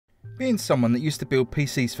Being someone that used to build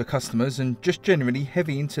PCs for customers and just generally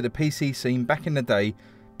heavy into the PC scene back in the day,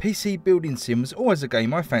 PC building sim was always a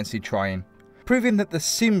game I fancied trying. Proving that the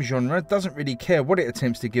sim genre doesn't really care what it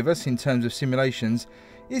attempts to give us in terms of simulations,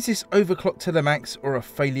 is this overclocked to the max or a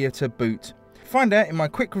failure to boot? Find out in my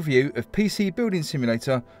quick review of PC Building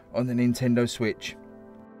Simulator on the Nintendo Switch.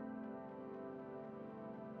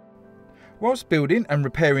 Whilst building and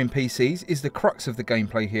repairing PCs is the crux of the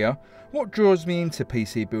gameplay here, what draws me into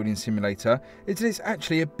PC Building Simulator is that it's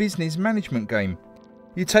actually a business management game.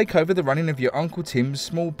 You take over the running of your Uncle Tim's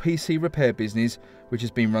small PC repair business, which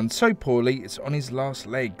has been run so poorly it's on his last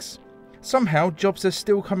legs. Somehow jobs are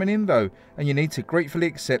still coming in though, and you need to gratefully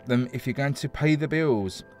accept them if you're going to pay the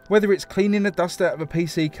bills. Whether it's cleaning the dust out of a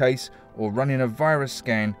PC case or running a virus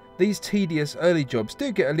scan, these tedious early jobs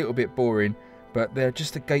do get a little bit boring, but they're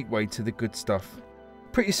just a gateway to the good stuff.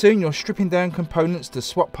 Pretty soon you're stripping down components to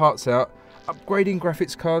swap parts out, upgrading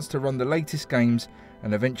graphics cards to run the latest games,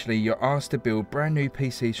 and eventually you're asked to build brand new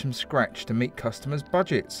PCs from scratch to meet customers'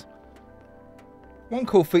 budgets. One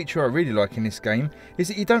cool feature I really like in this game is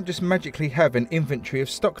that you don't just magically have an inventory of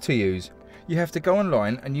stock to use. You have to go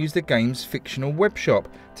online and use the game's fictional web shop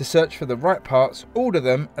to search for the right parts, order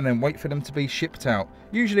them, and then wait for them to be shipped out,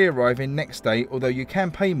 usually arriving next day, although you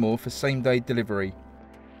can pay more for same-day delivery.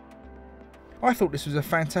 I thought this was a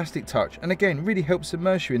fantastic touch and again really helps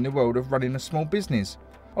immerse you in the world of running a small business.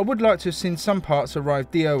 I would like to have seen some parts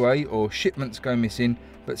arrive DOA or shipments go missing,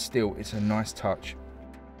 but still it's a nice touch.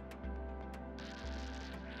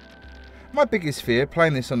 My biggest fear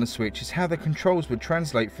playing this on the Switch is how the controls would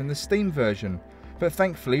translate from the Steam version, but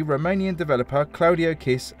thankfully Romanian developer Claudio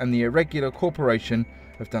Kiss and the Irregular Corporation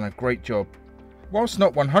have done a great job. Whilst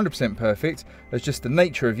not 100% perfect, as just the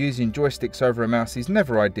nature of using joysticks over a mouse is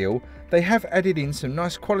never ideal, they have added in some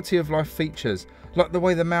nice quality of life features, like the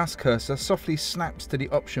way the mouse cursor softly snaps to the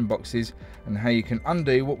option boxes and how you can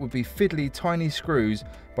undo what would be fiddly tiny screws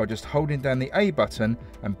by just holding down the A button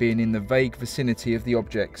and being in the vague vicinity of the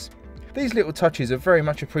objects. These little touches are very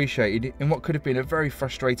much appreciated in what could have been a very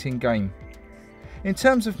frustrating game. In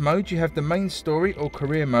terms of mode, you have the main story or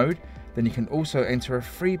career mode, then you can also enter a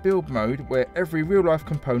free build mode where every real life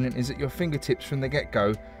component is at your fingertips from the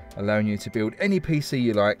get-go, allowing you to build any PC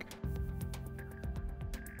you like.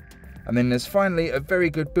 And then there's finally a very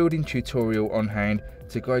good building tutorial on hand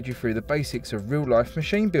to guide you through the basics of real life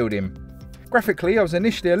machine building. Graphically, I was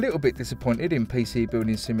initially a little bit disappointed in PC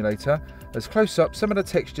Building Simulator, as close up some of the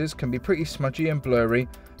textures can be pretty smudgy and blurry,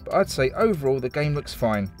 but I'd say overall the game looks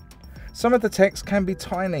fine. Some of the text can be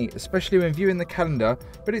tiny, especially when viewing the calendar,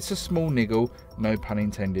 but it's a small niggle, no pun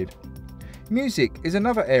intended. Music is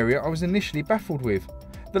another area I was initially baffled with.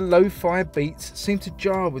 The lo-fi beats seem to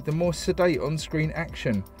jar with the more sedate on-screen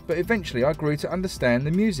action, but eventually I grew to understand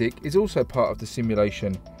the music is also part of the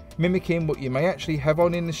simulation, mimicking what you may actually have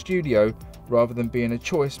on in the studio rather than being a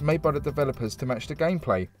choice made by the developers to match the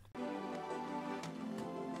gameplay.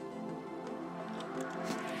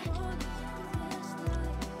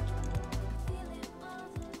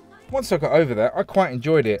 Once I got over that, I quite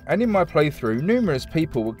enjoyed it, and in my playthrough numerous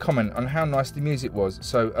people would comment on how nice the music was,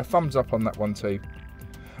 so a thumbs up on that one too.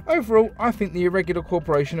 Overall, I think the Irregular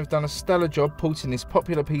Corporation have done a stellar job porting this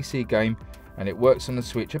popular PC game, and it works on the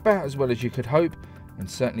Switch about as well as you could hope, and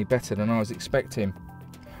certainly better than I was expecting.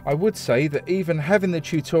 I would say that even having the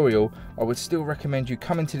tutorial, I would still recommend you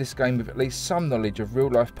come into this game with at least some knowledge of real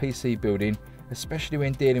life PC building, especially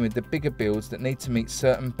when dealing with the bigger builds that need to meet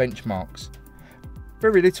certain benchmarks.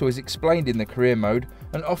 Very little is explained in the career mode,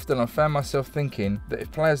 and often I found myself thinking that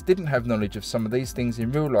if players didn't have knowledge of some of these things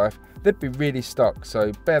in real life, they'd be really stuck,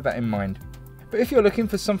 so bear that in mind. But if you're looking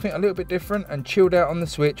for something a little bit different and chilled out on the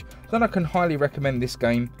Switch, then I can highly recommend this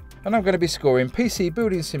game, and I'm going to be scoring PC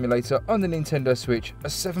Building Simulator on the Nintendo Switch a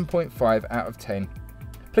 7.5 out of 10.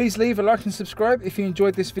 Please leave a like and subscribe if you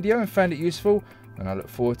enjoyed this video and found it useful, and I look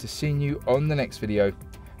forward to seeing you on the next video.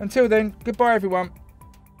 Until then, goodbye everyone.